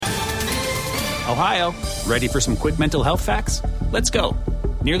Ohio, ready for some quick mental health facts? Let's go.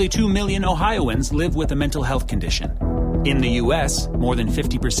 Nearly 2 million Ohioans live with a mental health condition. In the U.S., more than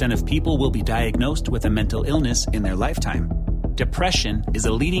 50% of people will be diagnosed with a mental illness in their lifetime. Depression is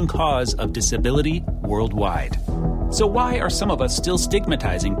a leading cause of disability worldwide. So why are some of us still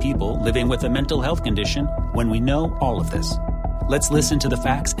stigmatizing people living with a mental health condition when we know all of this? Let's listen to the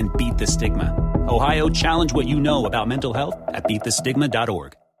facts and beat the stigma. Ohio, challenge what you know about mental health at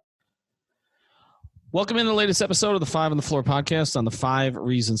beatthestigma.org. Welcome in the latest episode of the Five on the Floor podcast on the 5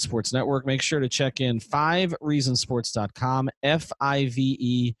 Reasons Sports Network. Make sure to check in 5reasonsports.com,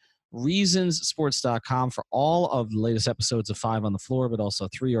 F-I-V-E, reasonsports.com for all of the latest episodes of 5 on the Floor, but also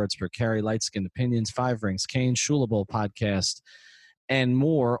 3 Yards Per Carry, Light Skinned Opinions, 5 Rings, Kane, Shula Bowl podcast, and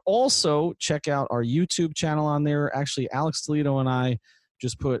more. Also, check out our YouTube channel on there. Actually, Alex Toledo and I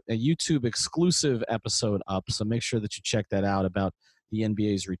just put a YouTube exclusive episode up, so make sure that you check that out about the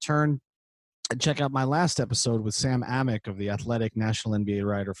NBA's return. And check out my last episode with Sam Amick of The Athletic, national NBA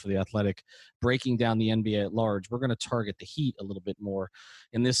writer for The Athletic, breaking down the NBA at large. We're going to target the Heat a little bit more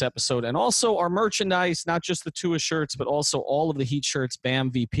in this episode. And also our merchandise, not just the Tua shirts, but also all of the Heat shirts,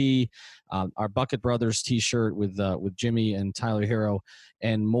 BAM VP, our Bucket Brothers t-shirt with Jimmy and Tyler Hero,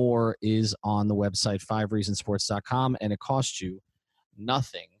 and more is on the website, 5reasonsports.com, and it costs you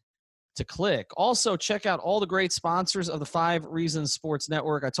nothing to click. Also, check out all the great sponsors of the 5 Reasons Sports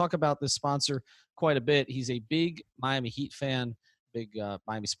Network. I talk about this sponsor quite a bit. He's a big Miami Heat fan, big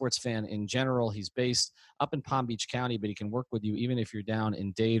Miami sports fan in general. He's based up in Palm Beach County, but he can work with you even if you're down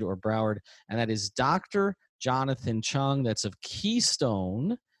in Dade or Broward. And that is Dr. Jonathan Chung. That's of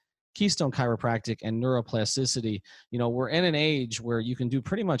Keystone Chiropractic and Neuroplasticity. You know, we're in an age where you can do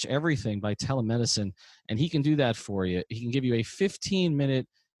pretty much everything by telemedicine, and he can do that for you. He can give you a 15-minute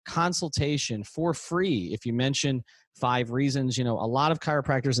consultation for free if you mention 5 Reasons. You know, a lot of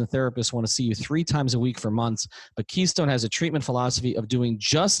chiropractors and therapists want to see you 3 times a week for months, but Keystone has a treatment philosophy of doing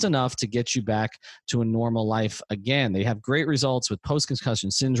just enough to get you back to a normal life again. They have great results with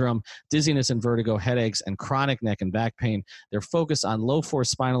post-concussion syndrome, dizziness and vertigo, headaches, and chronic neck and back pain. They're focused on low-force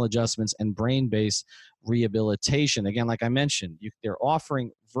spinal adjustments and brain-based rehabilitation. Again, like I mentioned, they're offering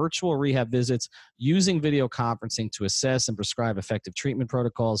virtual rehab visits using video conferencing to assess and prescribe effective treatment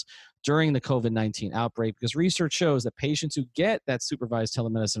protocols during the COVID-19 outbreak, because research shows that patients who get that supervised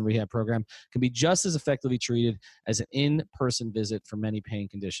telemedicine rehab program can be just as effectively treated as an in-person visit for many pain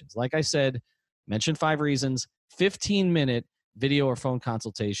conditions. Like I said, mention 5 Reasons, 15-minute video or phone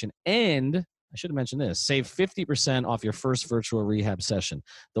consultation, and I should have mentioned this, save 50% off your first virtual rehab session.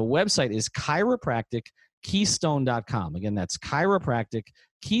 The website is chiropractickeystone.com. Again, that's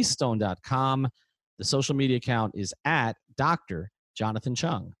chiropractickeystone.com. The social media account is at Dr. Jonathan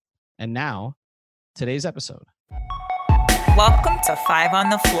Chung. And now, today's episode. Welcome to 5 on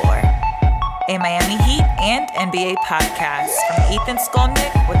the Floor, a Miami Heat and NBA podcast from Ethan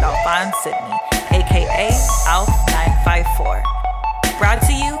Skolnick with Alphonse Sidney, a.k.a. Alf954. Brought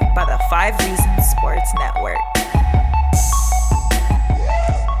to you by the 5 Reasons Sports Network.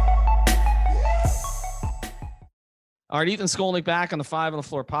 All right, Ethan Skolnick back on the 5 on the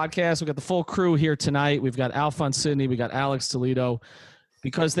Floor podcast. We've got the full crew here tonight. We've got Alphonse Sidney. We got Alex Toledo.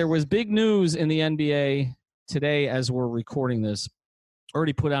 Because there was big news in the NBA today as we're recording this.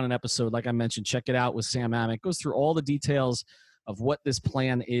 Already put out an episode, like I mentioned. Check it out with Sam Amick. Goes through all the details of what this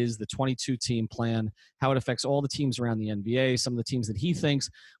plan is, the 22-team plan, how it affects all the teams around the NBA, some of the teams that he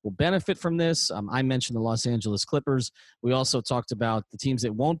thinks will benefit from this. I mentioned the Los Angeles Clippers. We also talked about the teams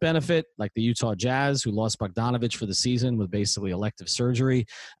that won't benefit, like the Utah Jazz, who lost Bogdanovich for the season with basically elective surgery,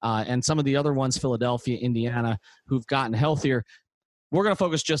 and some of the other ones, Philadelphia, Indiana, who've gotten healthier. We're going to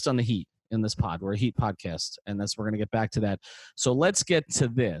focus just on the Heat in this pod. We're a Heat podcast, and we're going to get back to that. So let's get to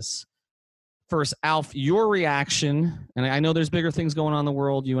this. First, Alf, your reaction, and I know there's bigger things going on in the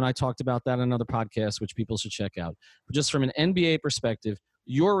world. You and I talked about that in another podcast, which people should check out. But just from an NBA perspective,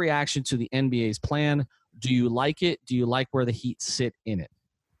 your reaction to the NBA's plan, do you like it? Do you like where the Heat sit in it?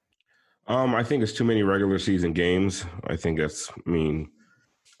 I think it's too many regular season games. I don't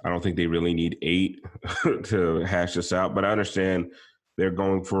think they really need 8 to hash this out, but I understand they're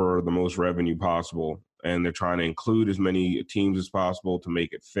going for the most revenue possible, and they're trying to include as many teams as possible to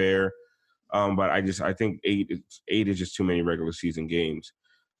make it fair. But I think 8 is just too many regular season games.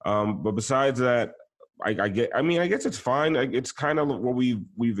 But besides that, I guess it's fine. It's kind of what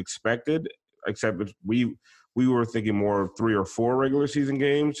we've expected, except we were thinking more of 3 or 4 regular season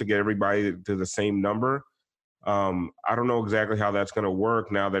games to get everybody to the same number. I don't know exactly how that's going to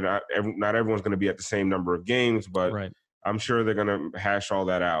work now that not everyone's going to be at the same number of games, but right. I'm sure they're going to hash all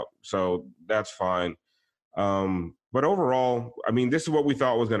that out. So that's fine. But overall, I mean, this is what we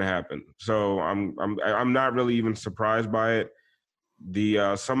thought was going to happen. So I'm not really even surprised by it.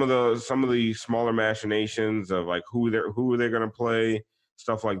 Some of the smaller machinations of like who are they going to play,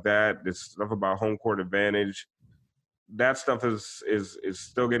 stuff like that. This stuff about home court advantage, that stuff is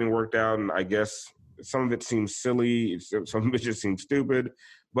still getting worked out, and I guess some of it seems silly, some of it just seems stupid.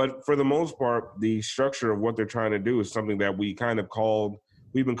 But for the most part, the structure of what they're trying to do is something that we've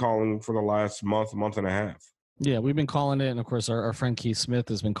been calling for the last month and a half. Yeah, we've been calling it, and of course, our friend Keith Smith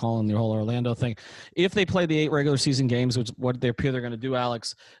has been calling the whole Orlando thing. If they play the 8 regular season games, which what they appear they're going to do,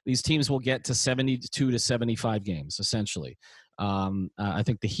 Alex, these teams will get to 72 to 75 games, essentially. I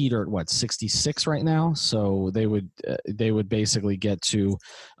think the Heat are at 66 right now, so they would basically get to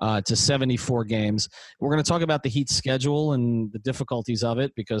 74 games. We're going to talk about the Heat's schedule and the difficulties of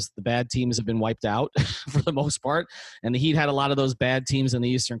it because the bad teams have been wiped out for the most part, and the Heat had a lot of those bad teams in the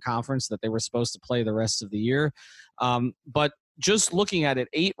Eastern Conference that they were supposed to play the rest of the year. But just looking at it,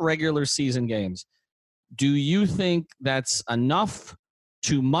 8 regular season games, do you think that's enough,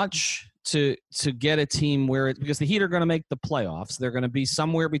 too much? To get a team because the Heat are going to make the playoffs. They're going to be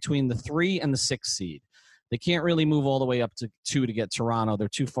somewhere between the 3 and the 6 seed. They can't really move all the way up to 2 to get Toronto. They're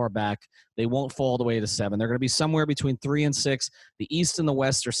too far back. They won't fall all the way to 7. They're going to be somewhere between 3 and 6. The East and the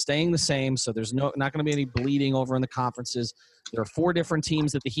West are staying the same, so there's not going to be any bleeding over in the conferences. There are 4 different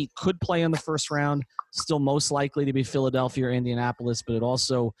teams that the Heat could play in the first round, still most likely to be Philadelphia or Indianapolis, but it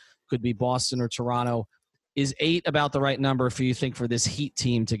also could be Boston or Toronto. Is 8 about the right number for you think for this Heat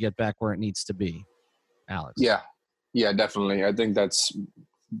team to get back where it needs to be, Alex? Yeah, definitely. I think that's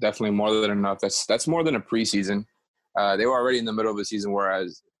definitely more than enough. That's more than a preseason. They were already in the middle of the season,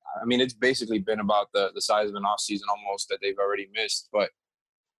 whereas, I mean, it's basically been about the size of an offseason almost that they've already missed. But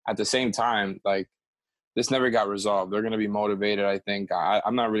at the same time, like, this never got resolved. They're going to be motivated, I think.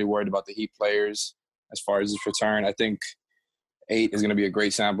 I'm not really worried about the Heat players as far as this return. I think 8 is going to be a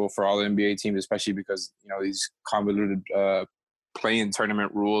great sample for all the NBA teams, especially because, these convoluted play-in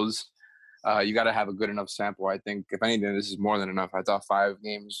tournament rules. You got to have a good enough sample. I think, if anything, this is more than enough. I thought 5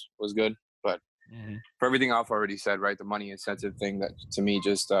 games was good. But for everything I've already said, right, the money incentive thing that, to me,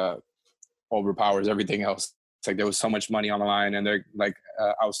 just overpowers everything else. It's like there was so much money on the line, and they're, like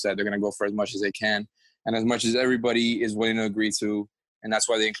Al said, they're going to go for as much as they can and as much as everybody is willing to agree to. And that's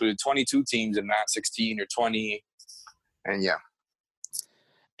why they included 22 teams and not 16 or 20. And, yeah.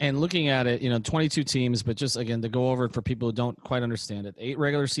 And looking at it, 22 teams, but just, again, to go over it for people who don't quite understand it, 8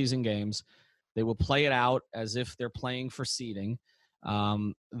 regular season games. They will play it out as if they're playing for seeding.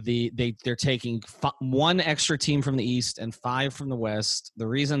 They're taking 1 extra team from the East and 5 from the West. The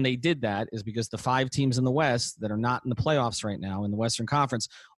reason they did that is because the 5 teams in the West that are not in the playoffs right now in the Western Conference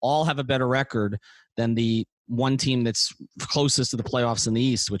all have a better record than the 1 team that's closest to the playoffs in the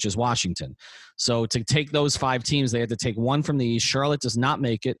East, which is Washington. So to take those 5 teams, they had to take 1 from the East. Charlotte does not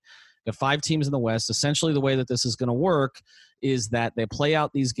make it. The 5 teams in the West. Essentially, the way that this is going to work is that they play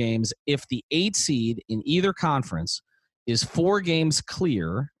out these games. If the 8 seed in either conference is 4 games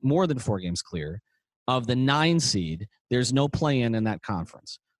clear, more than 4 games clear, of the 9 seed, there's no play-in in that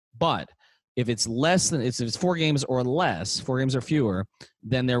conference. But if it's if it's 4 games or less, 4 games or fewer,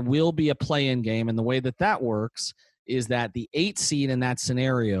 then there will be a play-in game. And the way that works is that the 8 seed in that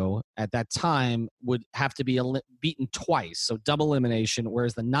scenario at that time would have to be beaten twice, so double elimination,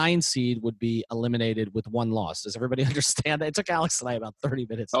 whereas the 9 seed would be eliminated with 1 loss. Does everybody understand that? It took Alex and I about 30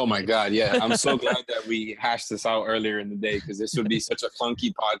 minutes. Oh, my God, yeah. I'm so glad that we hashed this out earlier in the day because this would be such a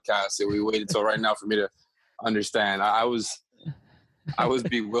clunky podcast that we waited till right now for me to understand. I was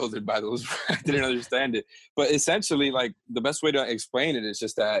bewildered by those. I didn't understand it. But essentially, like, the best way to explain it is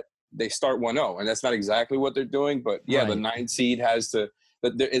just that they start 1-0, and that's not exactly what they're doing. But, yeah, right. The 9 seed has to –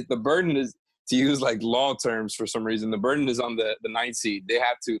 the burden is, to use, like, law terms for some reason, the burden is on the 9 seed. They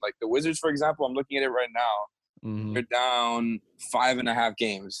have to – like, the Wizards, for example, I'm looking at it right now. Mm-hmm. They're down 5.5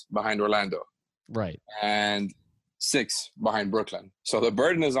 games behind Orlando. Right. And 6 behind Brooklyn. So the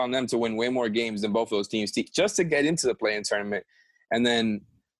burden is on them to win way more games than both those teams just to get into the play-in tournament. And then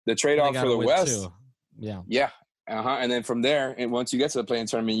the trade-off for the West. Yeah. Yeah. And then from there, and once you get to the play-in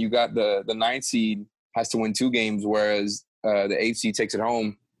tournament, you got the 9th seed has to win 2 games, whereas the 8th seed takes it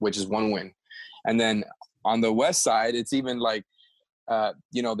home, which is 1 win. And then on the West side, it's even like,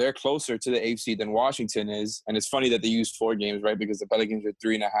 they're closer to the 8th seed than Washington is. And it's funny that they used 4 games, right? Because the Pelicans are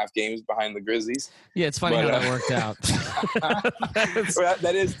 3.5 games behind the Grizzlies. Yeah, it's funny how that worked out.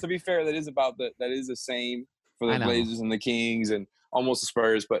 That is, to be fair, that is the same for the Blazers and the Kings and almost the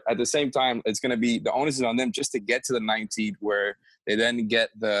Spurs. But at the same time, it's going to be the onus is on them just to get to the 9th seed, where they then get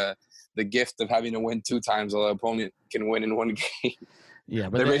the gift of having to win 2 times while the opponent can win in 1 game. Yeah,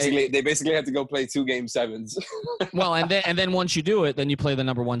 but they basically have to go play 2 Game 7s. Well, and then once you do it, then you play the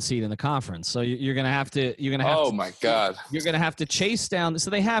number 1 seed in the conference. So you're gonna have to Oh my God! You're gonna have to chase down. So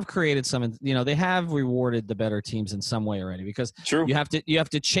they have created some. They have rewarded the better teams in some way already because True. you have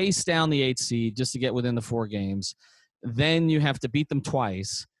to chase down the 8 seed just to get within the 4 games. Then you have to beat them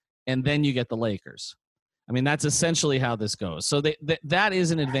twice, and then you get the Lakers. I mean, that's essentially how this goes. So that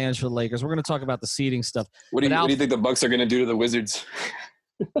is an advantage for the Lakers. We're going to talk about the seeding stuff. What do you think the Bucks are going to do to the Wizards?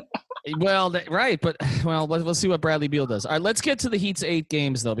 Well, right, but we'll see what Bradley Beal does. All right, let's get to the Heat's 8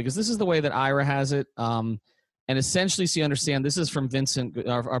 games though, because this is the way that Ira has it. And essentially, so you understand, this is from Vincent,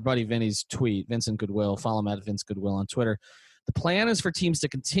 our buddy Vinny's tweet. Vincent Goodwill, follow him at Vince Goodwill on Twitter. The plan is for teams to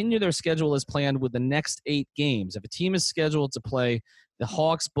continue their schedule as planned with the next 8 games. If a team is scheduled to play the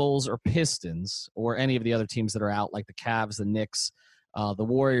Hawks, Bulls, or Pistons, or any of the other teams that are out, like the Cavs, the Knicks, the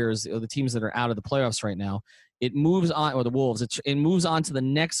Warriors, or the teams that are out of the playoffs right now, it moves on, or the Wolves, it moves on to the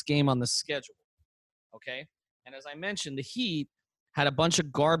next game on the schedule. Okay? And as I mentioned, the Heat had a bunch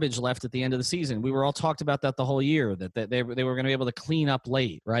of garbage left at the end of the season. We were all talked about that the whole year, that they were going to be able to clean up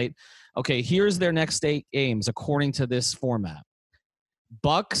late, right? Okay, here's their next 8 games according to this format.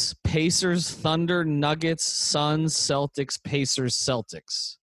 Bucks, Pacers, Thunder, Nuggets, Suns, Celtics, Pacers,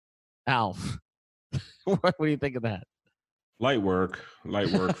 Celtics. Alf, what do you think of that? Light work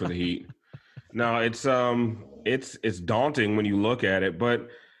for the Heat. No, it's daunting when you look at it, but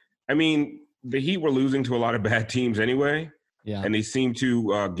I mean, the Heat were losing to a lot of bad teams anyway. Yeah. And they seem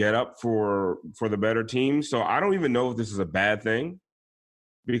to get up for the better teams. So I don't even know if this is a bad thing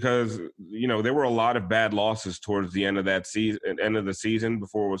because, there were a lot of bad losses towards the end of that season, end of the season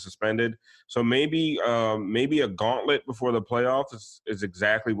before it was suspended. So maybe a gauntlet before the playoffs is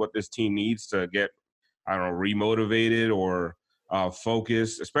exactly what this team needs to get, I don't know, remotivated or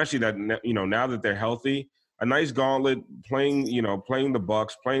focused, especially that, now that they're healthy. A nice gauntlet playing the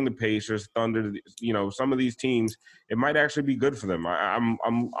Bucks, playing the Pacers, Thunder, some of these teams, it might actually be good for them.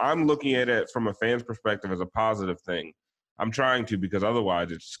 I'm looking at it from a fan's perspective as a positive thing. I'm trying to, because otherwise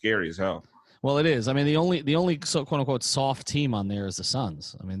it's scary as hell. Well, it is. I mean, the only so quote unquote soft team on there is the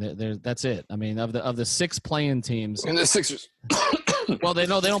Suns. I mean, that's it. I mean, of the 6 playing teams, and the Sixers. Well, they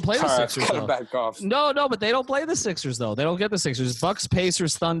don't play the Sixers. Kind of back off. No, but they don't play the Sixers though. They don't get the Sixers. Bucks,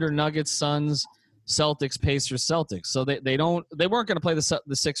 Pacers, Thunder, Nuggets, Suns, Celtics, Pacers, Celtics. So they weren't going to play the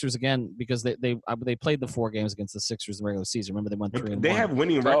Sixers again because they played the 4 games against the Sixers in the regular season. Remember, they went 3-1. They have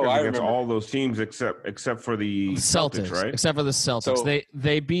winning records against all those teams except for the Celtics, right? Except for the Celtics. So,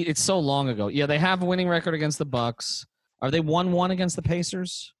 they beat. It's so long ago. Yeah, they have a winning record against the Bucks. Are they 1-1 against the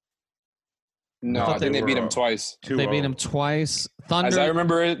Pacers? No, I think they beat them twice. They beat them twice. Thunder. As I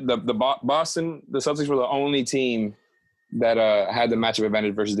remember it, the Boston, the Celtics were the only team that had the matchup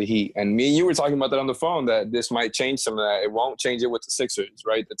advantage versus the Heat. And me and you were talking about that on the phone, that this might change some of that. It won't change it with the Sixers,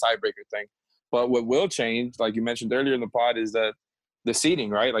 right? The tiebreaker thing. But what will change, like you mentioned earlier in the pod, is the seeding,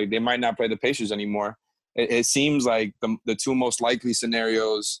 right? Like they might not play the Pacers anymore. It seems like the 2 most likely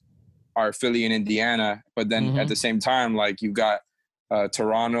scenarios are Philly and Indiana. But then at the same time, like you've got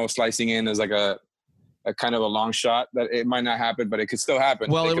Toronto slicing in as like a kind of a long shot that it might not happen, but it could still happen.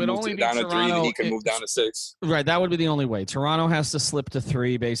 Well, they it would only be down Toronto. To 3, then he can move down to 6. Right, that would be the only way. Toronto has to slip to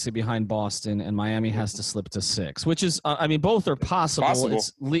 3, basically behind Boston, and Miami has to slip to 6, which is, both are possible.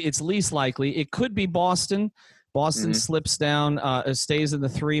 It's least likely. It could be Boston. Boston slips down, stays in the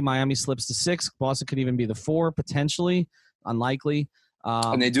 3. Miami slips to 6. Boston could even be the 4, potentially. Unlikely.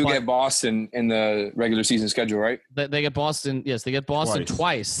 And they do get Boston in the regular season schedule, right? They get Boston. Yes, they get Boston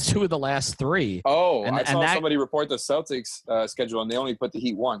twice. 2 of the last 3. Oh, I saw somebody report the Celtics schedule, and they only put the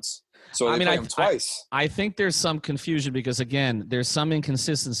Heat once. So they play them twice. I think there's some confusion because, again, there's some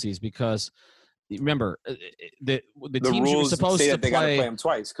inconsistencies because, remember, the teams you were supposed say to that they got to play them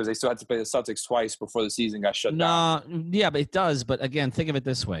twice because they still had to play the Celtics twice before the season got shut down. Yeah, but it does. But, again, think of it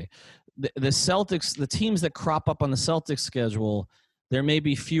this way. The Celtics, the teams that crop up on the Celtics schedule, there may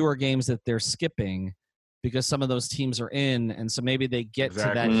be fewer games that they're skipping because some of those teams are in, and so maybe they get to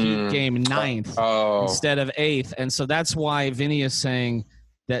that Heat game 9th instead of 8th. And so that's why Vinny is saying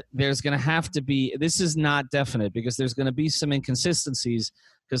that there's going to have to be – this is not definite because there's going to be some inconsistencies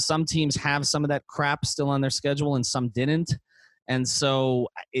because some teams have some of that crap still on their schedule and some didn't. And so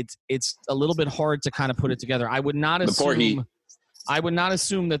it's a little bit hard to kind of put it together. I would not assume – I would not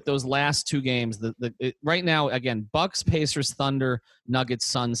assume that those last 2 games, right now, again, Bucks, Pacers, Thunder, Nuggets,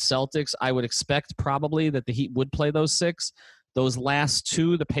 Suns, Celtics, I would expect probably that the Heat would play those 6. Those last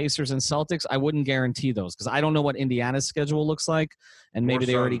 2, the Pacers and Celtics, I wouldn't guarantee those because I don't know what Indiana's schedule looks like, and maybe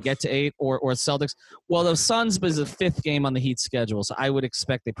they already get to 8 or Celtics. Well, the Suns is the 5th game on the Heat schedule, so I would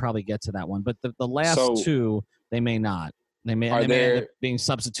expect they probably get to that one. But the last 2, they may not. They may end up being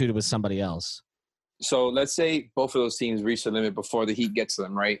substituted with somebody else. So let's say both of those teams reach the limit before the Heat gets to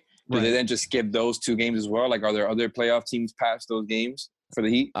them, right? Do they then just skip those 2 games as well? Like, are there other playoff teams past those games for the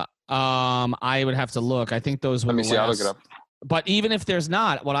Heat? I would have to look. I think those were Let me see. I'll look it up. But even if there's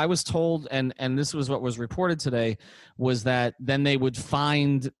not, what I was told, and this was what was reported today, was that then they would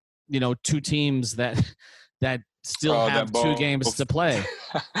find, 2 teams that still have 2 games to play.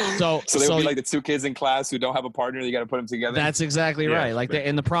 So they would be like the 2 kids in class who don't have a partner. You got to put them together. That's exactly right. Like they're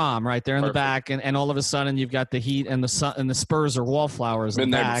in the prom, right? They're in the back, and all of a sudden you've got the Heat and the Spurs or Wallflowers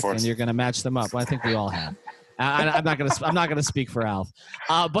in the back, and you're going to match them up. Well, I think we all have. I'm not gonna speak for Alf,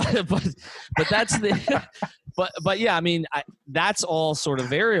 but that's the but yeah. I mean, that's all sort of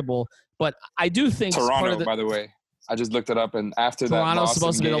variable. But I do think Toronto, by the way, I just looked it up, and after Toronto's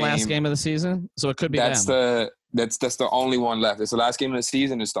supposed to be the last game of the season, so it could be that's them. That's the only one left. It's the last game of the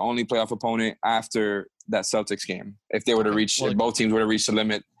season. It's the only playoff opponent after that Celtics game. If they were to reach, if both teams were to reach the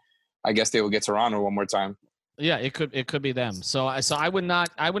limit, I guess they would get Toronto one more time. Yeah, it could be them. So I would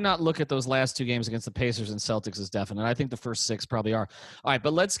not look at those last 2 games against the Pacers and Celtics as definite. I think the first 6 probably are. All right,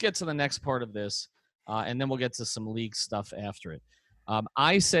 but let's get to the next part of this, and then we'll get to some league stuff after it.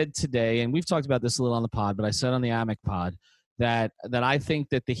 I said today, and we've talked about this a little on the pod, but I said on the AMIC pod that I think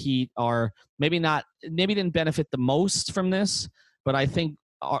that the Heat are maybe didn't benefit the most from this, but I think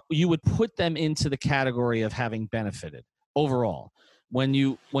you would put them into the category of having benefited overall. When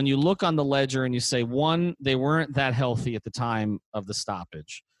you look on the ledger and you say, 1, they weren't that healthy at the time of the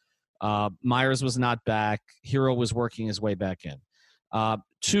stoppage. Myers was not back. Hero was working his way back in.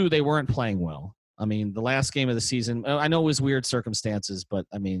 2, they weren't playing well. I mean, the last game of the season, I know it was weird circumstances, but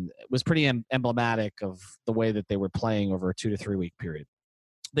I mean, it was pretty emblematic of the way that they were playing over a 2 to 3 week period.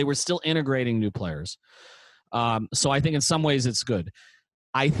 They were still integrating new players. So I think in some ways it's good.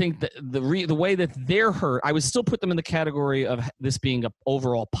 I think that the way that they're hurt, I would still put them in the category of this being an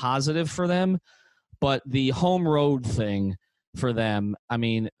overall positive for them. But the home road thing for them, I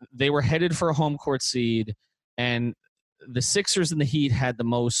mean, they were headed for a home court seed, and the Sixers and the Heat had the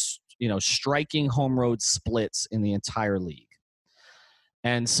most, striking home road splits in the entire league.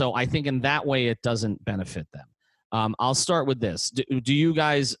 And so I think in that way it doesn't benefit them. I'll start with this. Do you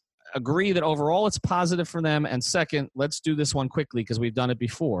guys agree that overall it's positive for them? And second, let's do this one quickly because we've done it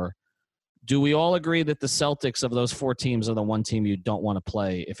before. Do we all agree that the Celtics of those 4 teams are the one team you don't want to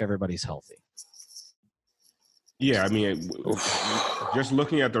play if everybody's healthy? Yeah, I mean, just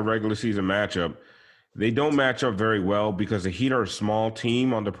looking at the regular season matchup, they don't match up very well because the Heat are a small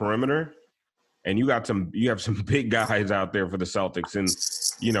team on the perimeter, and you have some big guys out there for the Celtics.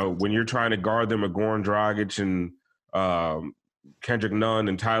 And, when you're trying to guard them with Goran Dragic and Kendrick Nunn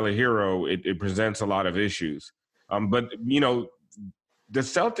and Tyler Hero, it presents a lot of issues. But the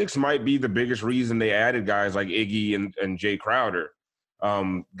Celtics might be the biggest reason they added guys like Iggy and Jay Crowder,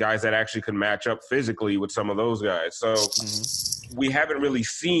 guys that actually could match up physically with some of those guys. So we haven't really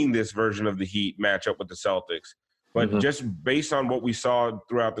seen this version of the Heat match up with the Celtics. But just based on what we saw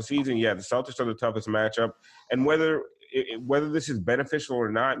throughout the season, yeah, the Celtics are the toughest matchup. And whether this is beneficial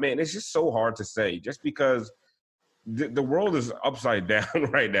or not, man, it's just so hard to say just because – the world is upside down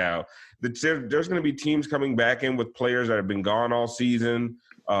right now. There's going to be teams coming back in with players that have been gone all season.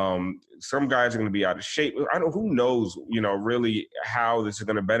 Some guys are going to be out of shape. Who knows, really how this is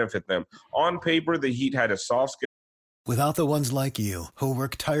going to benefit them. On paper, the Heat had a soft schedule. Without the ones like you who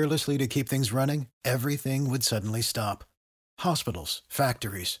work tirelessly to keep things running, everything would suddenly stop. Hospitals,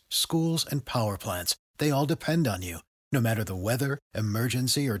 factories, schools, and power plants, they all depend on you. No matter the weather,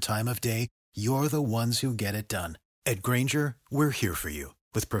 emergency, or time of day, you're the ones who get it done. At Grainger, we're here for you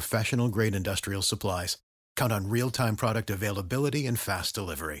with professional-grade industrial supplies. Count on real-time product availability and fast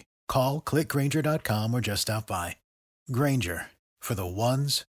delivery. Call, click Grainger.com, or just stop by. Grainger, for the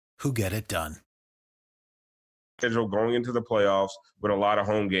ones who get it done. Schedule going into the playoffs with a lot of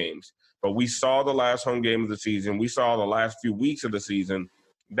home games. But we saw the last home game of the season. We saw the last few weeks of the season.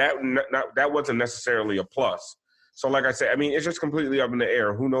 That wasn't necessarily a plus. So like I said, I mean, it's just completely up in the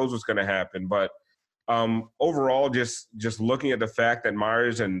air. Who knows what's going to happen? But overall, just looking at the fact that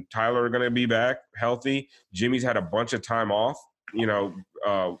Myers and Tyler are going to be back healthy, Jimmy's had a bunch of time off.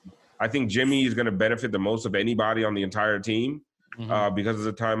 I think Jimmy is going to benefit the most of anybody on the entire team because of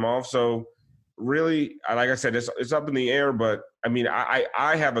the time off. So really, like I said, it's up in the air. But, I mean,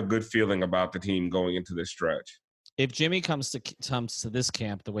 I have a good feeling about the team going into this stretch. If Jimmy comes to this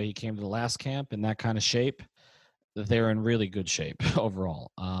camp the way he came to the last camp in that kind of shape, they're in really good shape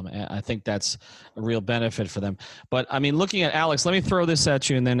overall. And I think that's a real benefit for them. But, I mean, looking at Alex, let me throw this at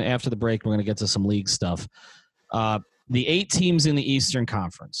you, and then after the break, we're going to get to some league stuff. The 8 teams in the Eastern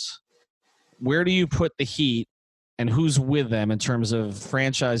Conference, where do you put the Heat, and who's with them in terms of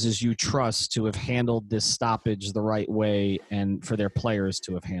franchises you trust to have handled this stoppage the right way and for their players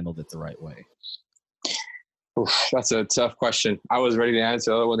to have handled it the right way? Oof, that's a tough question. I was ready to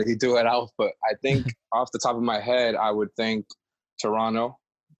answer the other one that he threw it out, but I think off the top of my head, I would think Toronto.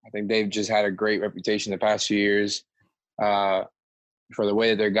 I think they've just had a great reputation the past few years for the way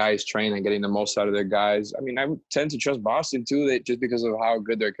that their guys train and getting the most out of their guys. I mean, I would tend to trust Boston too, just because of how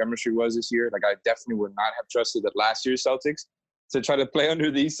good their chemistry was this year. Like, I definitely would not have trusted that last year's Celtics to try to play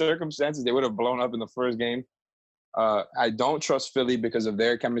under these circumstances. They would have blown up in the first game. I don't trust Philly because of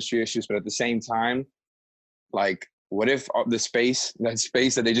their chemistry issues, but at the same time, like, what if that space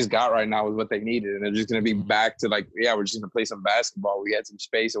that they just got right now is what they needed, and they're just going to be back to like, yeah, we're just going to play some basketball. We had some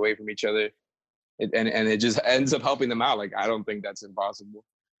space away from each other. And it just ends up helping them out. Like, I don't think that's impossible.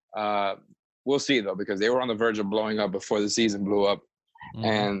 We'll see, though, because they were on the verge of blowing up before the season blew up.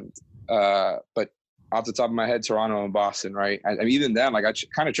 And but off the top of my head, Toronto and Boston, right? I mean, even then, like, I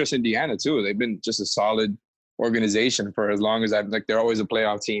kind of trust Indiana, too. They've been just a solid organization for as long as they're always a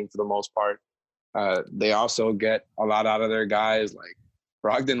playoff team for the most part. They also get a lot out of their guys. Like,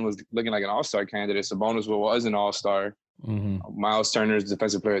 Brogdon was looking like an all-star candidate. Sabonis was an all-star. Miles Turner's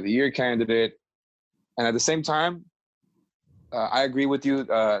Defensive Player of the Year candidate. And at the same time, I agree with you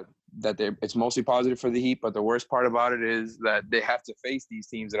that it's mostly positive for the Heat, but the worst part about it is that they have to face these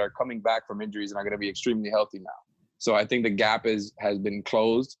teams that are coming back from injuries and are going to be extremely healthy now. So I think the gap has been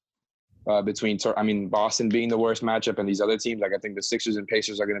closed between Boston being the worst matchup and these other teams. Like, I think the Sixers and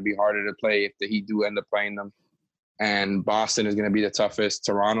Pacers are going to be harder to play if the Heat do end up playing them. And Boston is going to be the toughest.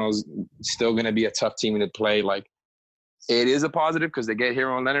 Toronto's still going to be a tough team to play. Like, it is a positive because they get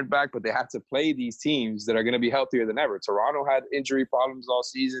Hero and Leonard back, but they have to play these teams that are going to be healthier than ever. Toronto had injury problems all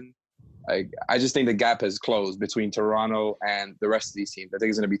season. I just think the gap has closed between Toronto and the rest of these teams. I think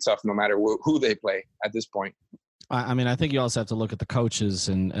it's going to be tough no matter who they play at this point. I mean, I think you also have to look at the coaches.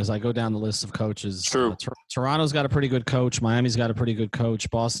 And as I go down the list of coaches, True. Toronto's got a pretty good coach. Miami's got a pretty good coach.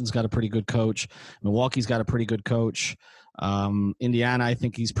 Boston's got a pretty good coach. Milwaukee's got a pretty good coach. Indiana, I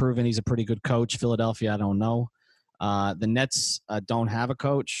think he's proven he's a pretty good coach. Philadelphia, I don't know. The Nets don't have a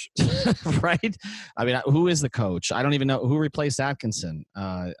coach, right? I mean, who is the coach? I don't even know who replaced Atkinson.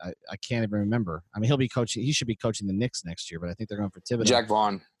 I can't even remember. I mean, he'll be coaching. He should be coaching the Knicks next year, but I think they're going for Thibodeau. Jack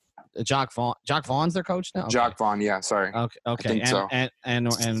Vaughn. Jacque Vaughn's their coach now. Okay. Jacque Vaughn, yeah. Sorry. Okay. I think so.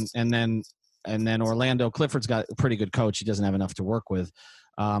 And then Orlando Clifford's got a pretty good coach. He doesn't have enough to work with.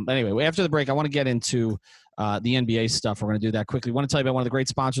 But anyway, after the break, I want to get into the NBA stuff. We're going to do that quickly. I want to tell you about one of the great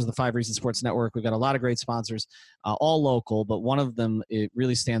sponsors of the 5 Reasons Sports Network. We've got a lot of great sponsors, all local, but one of them, it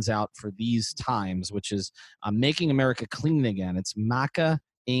really stands out for these times, which is Making America Clean Again. It's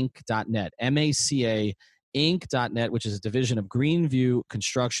MACAInc.net, MACA Inc.net, which is a division of Greenview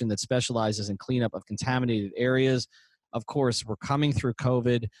Construction that specializes in cleanup of contaminated areas. Of course, we're coming through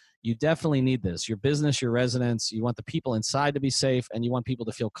COVID. You definitely need this. Your business, your residents, you want the people inside to be safe, and you want people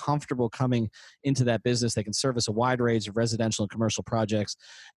to feel comfortable coming into that business. They can service a wide range of residential and commercial projects,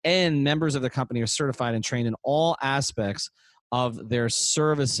 and members of the company are certified and trained in all aspects of their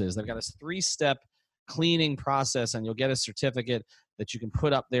services. They've got a 3-step cleaning process, and you'll get a certificate that you can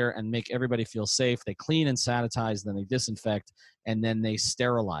put up there and make everybody feel safe. They clean and sanitize, then they disinfect, and then they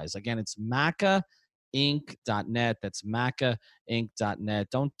sterilize. Again, it's MACAInc.net. That's MACAInc.net.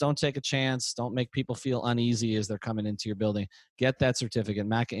 Don't take a chance. Don't make people feel uneasy as they're coming into your building. Get that certificate,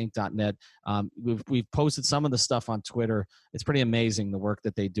 MACAInc.net. We've posted some of the stuff on Twitter. It's pretty amazing, the work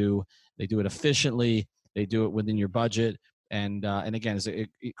that they do. They do it efficiently. They do it within your budget. And again,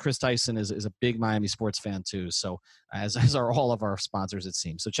 Chris Tyson is a big Miami sports fan too. So as are all of our sponsors, it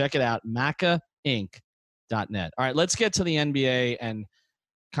seems. So check it out, MACAInc.net. All right, let's get to the NBA and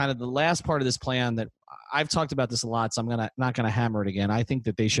kind of the last part of this plan that I've talked about this a lot, so I'm not gonna hammer it again. I think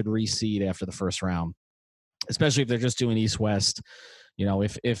that they should reseed after the first round, especially if they're just doing East-West. You know,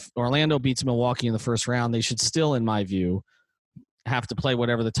 if Orlando beats Milwaukee in the first round, they should still, in my view, have to play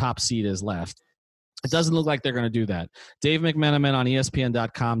whatever the top seed is left. It doesn't look like they're going to do that. Dave McMenamin on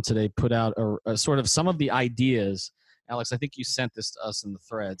ESPN.com today put out a sort of some of the ideas. Alex, I think you sent this to us in the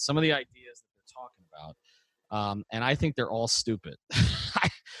thread. Some of the ideas that they're talking about, and I think they're all stupid.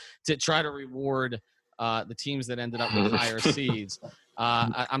 To try to reward the teams that ended up with higher seeds.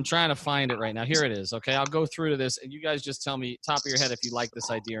 I'm trying to find it right now. Here it is. Okay, I'll go through to this, and you guys just tell me top of your head if you like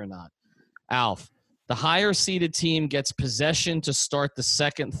this idea or not. Alf. The higher seeded team gets possession to start the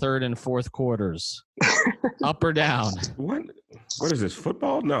second, third, and fourth quarters. Up or down? What is this,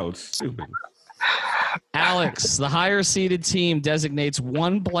 football? No, it's stupid. Alex, the higher seeded team designates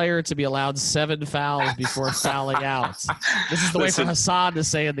one player to be allowed 7 fouls before fouling out. This is the way for Hassan to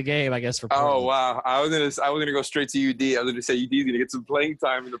say in the game, I guess. For Portland. Oh wow, I was gonna go straight to UD. I was gonna say UD's gonna get some playing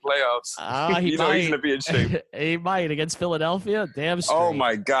time in the playoffs. He know he's gonna be in shape. He might against Philadelphia. Damn straight. Oh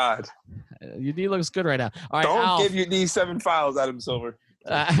my God. UD looks good right now. All right, don't Alf, give UD 7 fouls, Adam Silver.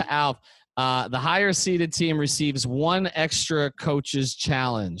 Alf, the higher seeded team receives 1 extra coach's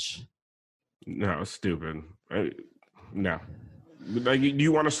challenge. No, stupid. No. Like, do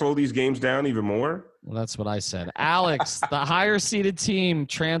you want to slow these games down even more? Well, that's what I said. Alex, the higher seeded team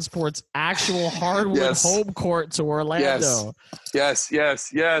transports actual hardwood home court to Orlando. Yes.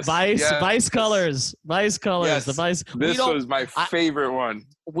 Vice colors. Vice colors. Yes. The vice. This was my favorite one.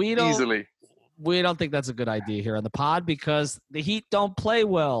 Easily. We don't think that's a good idea here on the pod because the Heat don't play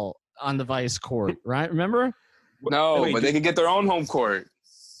well on the vice court, right? Remember? No, but they can get their own home court.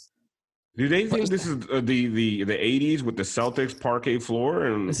 Do they think this is the 80s with the Celtics parquet floor?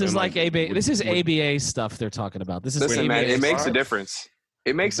 And this is like ABA. This is ABA stuff they're talking about. This is listen, ABA man. It makes stuff. a difference.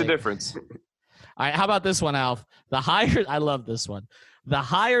 It makes a difference. All right, how about this one, Alf? I love this one. The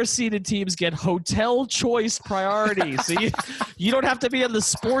higher seeded teams get hotel choice priority. So you don't have to be in the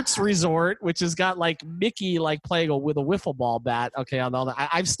sports resort, which has got like Mickey like playing with a wiffle ball bat. Okay, on all that.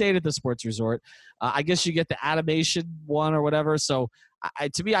 I've stayed at the sports resort. I guess you get the animation one or whatever. So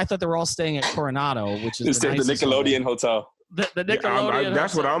to me, I thought they were all staying at Coronado, which is the Nickelodeon hotel. The Nickelodeon.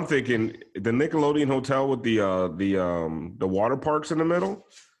 That's what I'm thinking. The Nickelodeon hotel with the water parks in the middle.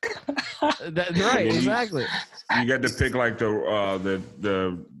 Right, exactly. You get to pick like the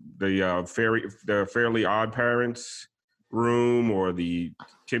Fairly Odd Parents room or the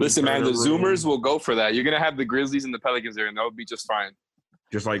Timmy Listen, man, the room. Zoomers will go for that. You're gonna have the Grizzlies and the Pelicans there, and they'll be just fine.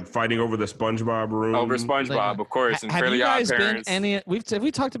 Just like fighting over the SpongeBob room. Over SpongeBob, of course, and have Fairly you guys Odd been Parents. Have we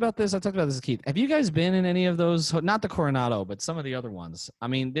talked about this? I talked about this with Keith. Have you guys been in any of those? Not the Coronado, but some of the other ones. I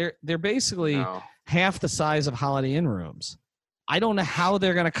mean, they're basically half the size of Holiday Inn rooms. I don't know how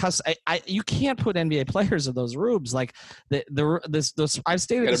they're going to cuss. You can't put NBA players in those rooms. Like I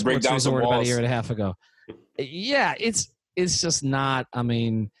stayed at the sports resort about a year and a half ago. Yeah, it's just not. I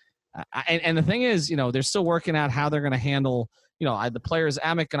mean, and the thing is, they're still working out how they're going to handle. The players.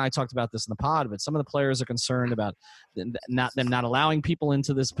 Amick and I talked about this in the pod, but some of the players are concerned about them not allowing people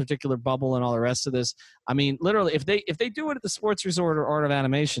into this particular bubble and all the rest of this. I mean, literally, if they do it at the sports resort or Art of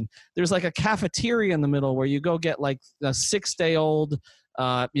Animation, there's like a cafeteria in the middle where you go get like a 6-day-old,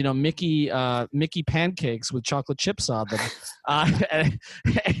 Mickey pancakes with chocolate chips on them,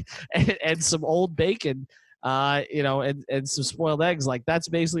 and some old bacon. And some spoiled eggs. Like that's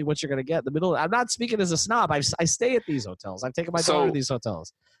basically what you're going to get in the middle. I'm not speaking as a snob. I stay at these hotels. I've taken my daughter to these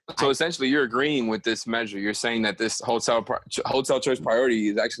hotels. So essentially, you're agreeing with this measure. You're saying that this hotel choice priority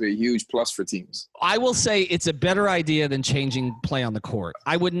is actually a huge plus for teams. I will say it's a better idea than changing play on the court.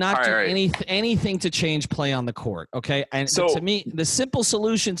 I would not do anything to change play on the court. Okay, and so to me, the simple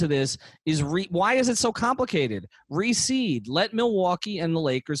solution to this is why is it so complicated? Reseed. Let Milwaukee and the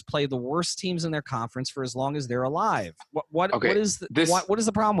Lakers play the worst teams in their conference for as long as they're alive. What is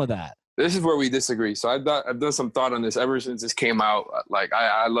the problem with that? This is where we disagree. So I've done some thought on this ever since this came out. Like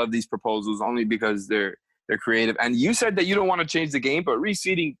I love these proposals only because they're creative. And you said that you don't want to change the game, but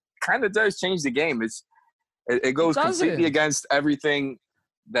reseeding kind of does change the game. It goes completely against everything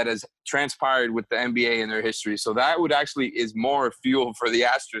that has transpired with the NBA in their history. So that would actually is more fuel for the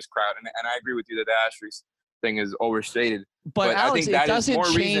asterisk crowd. And I agree with you that the asterisk thing is overstated. But Alex, it doesn't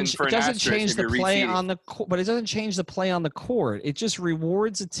change the play on the court. But it doesn't change the play on the court. It just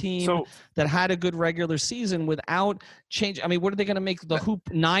rewards a team that had a good regular season without change. I mean, what are they going to make the hoop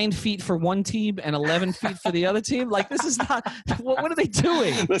 9 feet for one team and 11 feet for the other team? Like this is not. What are they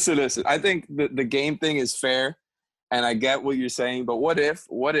doing? Listen. I think the game thing is fair, and I get what you're saying. But what if?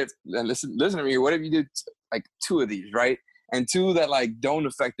 And listen to me. What if you did like 2 of these, right? And 2 that like don't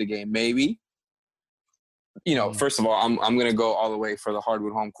affect the game, maybe. First of all, I'm going to go all the way for the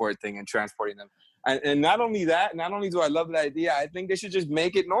hardwood home court thing and transporting them. And not only that, not only do I love that idea, I think they should just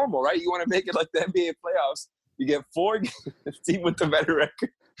make it normal, right? You want to make it like the NBA playoffs. You get 4 games, the team with the better record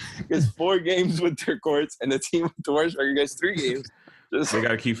gets 4 games with their courts, and the team with the worst record gets 3 games. They got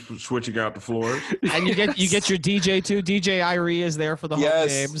to keep switching out the floors. And you get your DJ too. DJ Irie is there for the home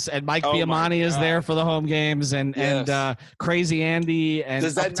games, and Mike Biamani is there for the home games, and Crazy Andy and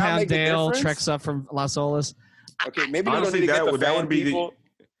Uptown Dale treks up from Las Olas. Okay, maybe honestly, that would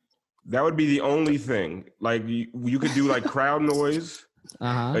be the only thing. Like you could do like crowd noise,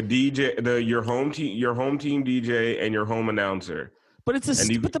 a DJ, your home team DJ, and your home announcer. But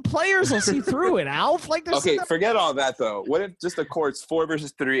but the players will see through it, Alf. Like, okay, forget all that though. What if just the court's 4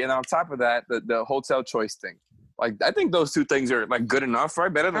 versus 3, and on top of that, the hotel choice thing? Like, I think those two things are like good enough,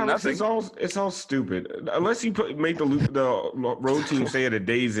 right? Better than nothing. It's all stupid. Unless you make the road team stay at a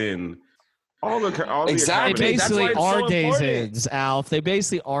Days Inn. Exactly. They basically are Days Inns, Alf. They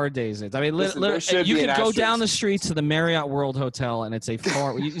basically are Days Inns. I mean, you can go down the street to the Marriott World Hotel, and it's a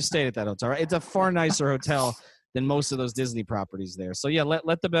far. you stayed at that hotel, right? It's a far nicer hotel than most of those Disney properties there. So yeah,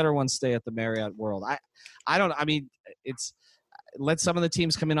 let the better ones stay at the Marriott World. I mean, it's let some of the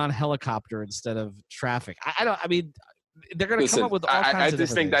teams come in on helicopter instead of traffic. I mean, they're going to come up with all kinds of. I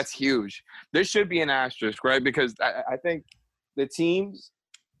just think that's huge. There should be an asterisk, right? Because I think the teams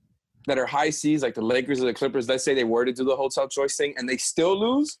that are high seeds, like the Lakers or the Clippers, let's say they were to do the hotel choice thing and they still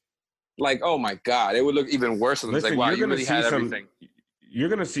lose, like, oh my God, it would look even worse. It's like, wow, you really had everything. You're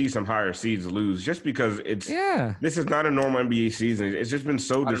going to see some higher seeds lose just because this is not a normal NBA season. It's just been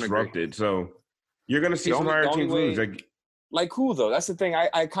so disrupted. So you're going to see some higher teams lose. Like who, though? That's the thing.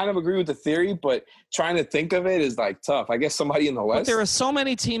 I kind of agree with the theory, but trying to think of it is like tough. I guess somebody in the West. But there are so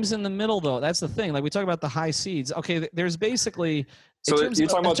many teams in the middle, though. That's the thing. Like we talk about the high seeds. Okay, there's basically – so you're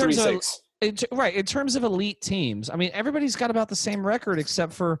talking about 3-6. Right. In terms of elite teams, I mean, everybody's got about the same record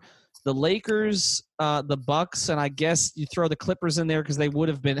except for the Lakers, the Bucks, and I guess you throw the Clippers in there because they would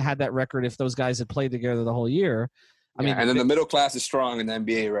have had that record if those guys had played together the whole year. I mean, and then the middle class is strong in the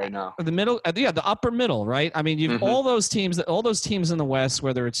NBA right now. The upper middle, right? I mean, you've all those teams in the West,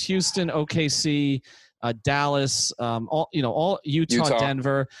 whether it's Houston, OKC, Dallas, all Utah,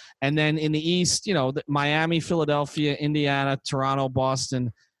 Denver, and then in the East, Miami, Philadelphia, Indiana, Toronto,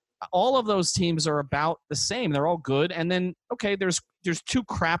 Boston. All of those teams are about the same. They're all good. And then, okay, there's 2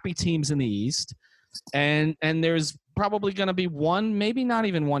 crappy teams in the East, and there's probably going to be one, maybe not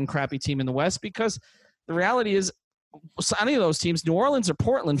even one crappy team in the West, because the reality is, any of those teams, New Orleans or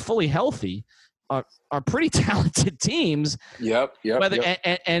Portland, fully healthy, are pretty talented teams. Yep. Whether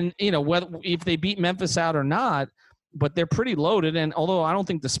if they beat Memphis out or not, but they're pretty loaded. And although I don't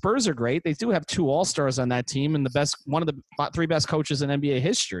think the Spurs are great, they do have 2 All-Stars on that team and one of the 3 best coaches in NBA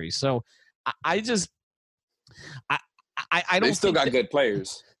history. So I don't. They still got good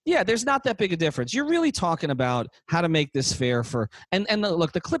players. Yeah, there's not that big a difference. You're really talking about how to make this fair for and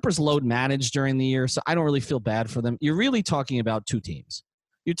look, the Clippers load managed during the year, so I don't really feel bad for them. You're really talking about 2 teams.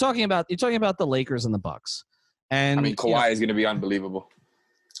 You're talking about the Lakers and the Bucks. And I mean, Kawhi is going to be unbelievable.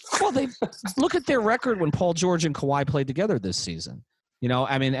 Well, they look at their record when Paul George and Kawhi played together this season.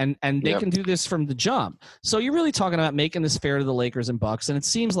 I mean, and they can do this from the jump. So you're really talking about making this fair to the Lakers and Bucks, and it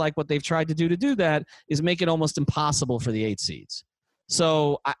seems like what they've tried to do that is make it almost impossible for the 8 seeds.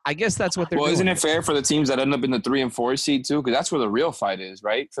 So I guess that's what they're doing. Well, isn't it fair for the teams that end up in the 3 and 4 seed too? Because that's where the real fight is,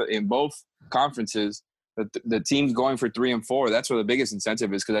 right? In both conferences, the teams going for 3 and 4, that's where the biggest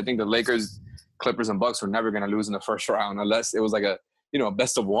incentive is. Because I think the Lakers, Clippers, and Bucks were never going to lose in the first round unless it was like a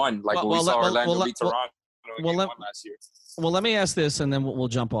best of one, like we saw Orlando beat Toronto last year. Well, let me ask this, and then we'll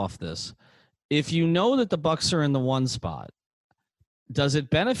jump off this. If you know that the Bucks are in the 1 spot, does it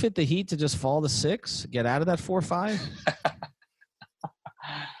benefit the Heat to just fall to 6, get out of that 4-5?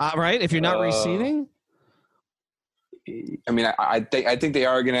 Right? If you're not reseeding? I mean, I think they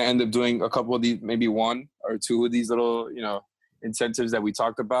are going to end up doing a couple of these, maybe 1 or 2 of these little, incentives that we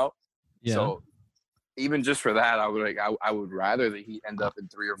talked about. Yeah. So even just for that, I would rather the Heat end up in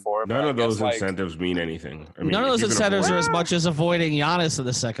 3 or 4. None of those incentives mean anything. I mean, none of those incentives are as much as avoiding Giannis in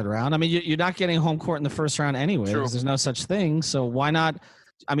the second round. I mean, you're not getting home court in the first round anyway because there's no such thing. So why not?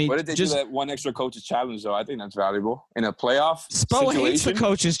 I mean, what did they do that 1 extra coach's challenge, though? I think that's valuable. In a playoff Spo situation. Hates the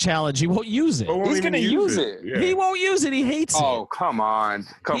coach's challenge. He won't use it. He's going to use it. Yeah. He won't use it. He hates it. Oh, come on.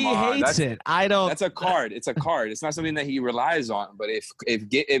 He hates it. I don't. That's a card. It's a card. It's not something that he relies on. But if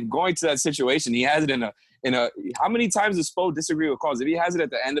going to that situation, he has it in a how many times does Spo disagree with calls? If he has it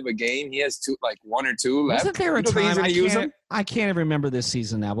at the end of a game, he has 1 or 2 left. Wasn't there a time I can't remember this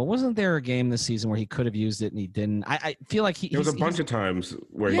season now, but wasn't there a game this season where he could have used it and he didn't? I feel like there was a bunch of times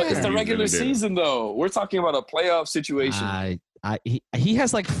where it's the regular season though. We're talking about a playoff situation. He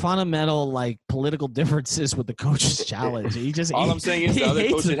has fundamental political differences with the coach's challenge. I'm saying is the other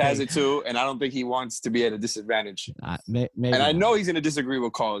coach has it too, and I don't think he wants to be at a disadvantage. Maybe and I know he's going to disagree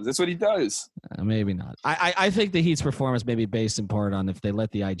with calls. That's what he does. Maybe not. I think the Heat's performance may be based in part on if they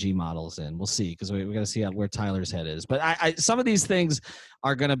let the IG models in. We'll see because we got to see where Tyler's head is. But some of these things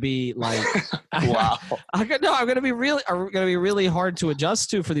are going to be wow. are going to be really hard to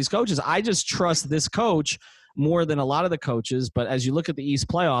adjust to for these coaches. I just trust this coach more than a lot of the coaches. But as you look at the East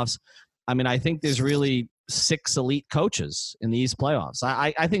playoffs, I mean, I think there's really 6 elite coaches in the East playoffs.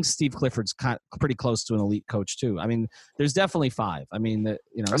 I think Steve Clifford's pretty close to an elite coach too. I mean, there's definitely 5. I mean,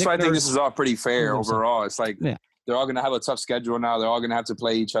 that's why I think this is all pretty fair overall. It's like they're all going to have a tough schedule now. They're all going to have to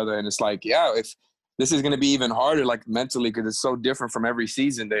play each other, and it's like, if this is going to be even harder, like mentally, because it's so different from every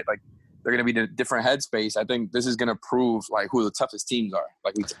season. They're going to be in a different headspace. I think this is going to prove like who the toughest teams are,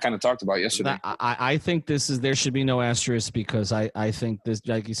 like we kind of talked about yesterday. I think there should be no asterisk, because I think this,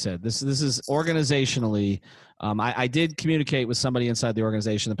 like you said, this is organizationally. I did communicate with somebody inside the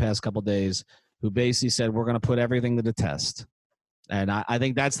organization the past couple of days who basically said we're going to put everything to the test, and I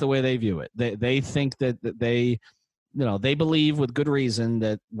think that's the way they view it. They think that they. They believe with good reason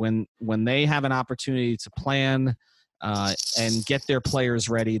that when they have an opportunity to plan and get their players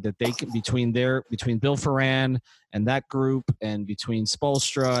ready, that they can between Bill Ferran and that group, and between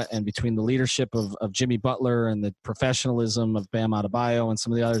Spoelstra and between the leadership of Jimmy Butler and the professionalism of Bam Adebayo and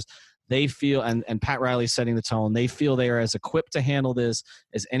some of the others, they feel, and Pat Riley setting the tone, they feel they are as equipped to handle this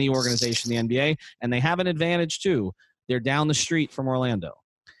as any organization in the NBA, and they have an advantage too. They're down the street from Orlando.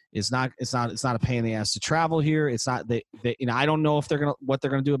 It's not a pain in the ass to travel here. It's not I don't know if what they're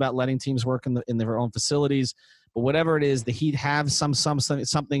gonna do about letting teams work in their own facilities, but whatever it is, the Heat have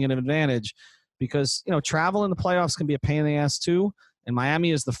something in an advantage, because travel in the playoffs can be a pain in the ass too. And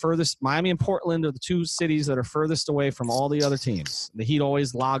Miami is the furthest. Miami and Portland are the 2 cities that are furthest away from all the other teams. The Heat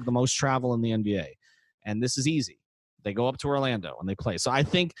always log the most travel in the NBA, and this is easy. They go up to Orlando and they play. So I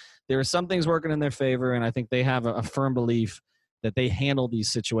think there are some things working in their favor, and I think they have a firm belief that they handle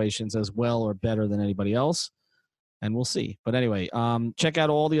these situations as well or better than anybody else, and we'll see. But anyway, check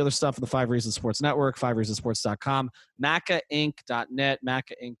out all the other stuff at the 5 Reasons Sports Network, 5reasonsports.com, macainc.net,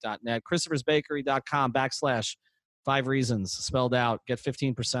 macainc.net, christophersbakery.com/5 Reasons, spelled out. Get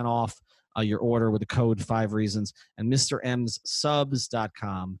 15% off your order with the code 5 Reasons, and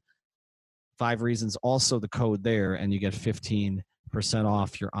MrMsSubs.com, 5 Reasons, also the code there, and you get 15%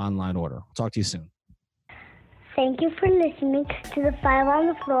 off your online order. We'll talk to you soon. Thank you for listening to the 5 on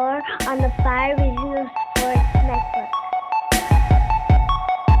the Floor on the 5 Reasons Sports Network.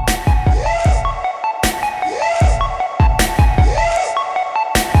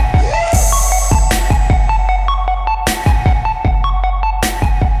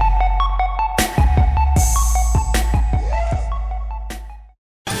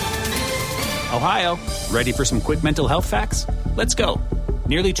 Ohio, ready for some quick mental health facts? Let's go.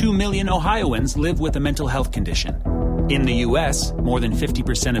 Nearly 2 million Ohioans live with a mental health condition. In the U.S., more than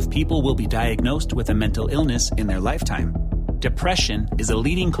 50% of people will be diagnosed with a mental illness in their lifetime. Depression is a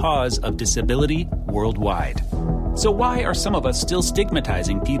leading cause of disability worldwide. So why are some of us still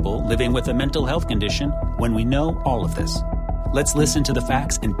stigmatizing people living with a mental health condition when we know all of this? Let's listen to the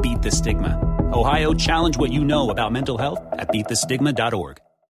facts and beat the stigma. Ohio, challenge what you know about mental health at beatthestigma.org.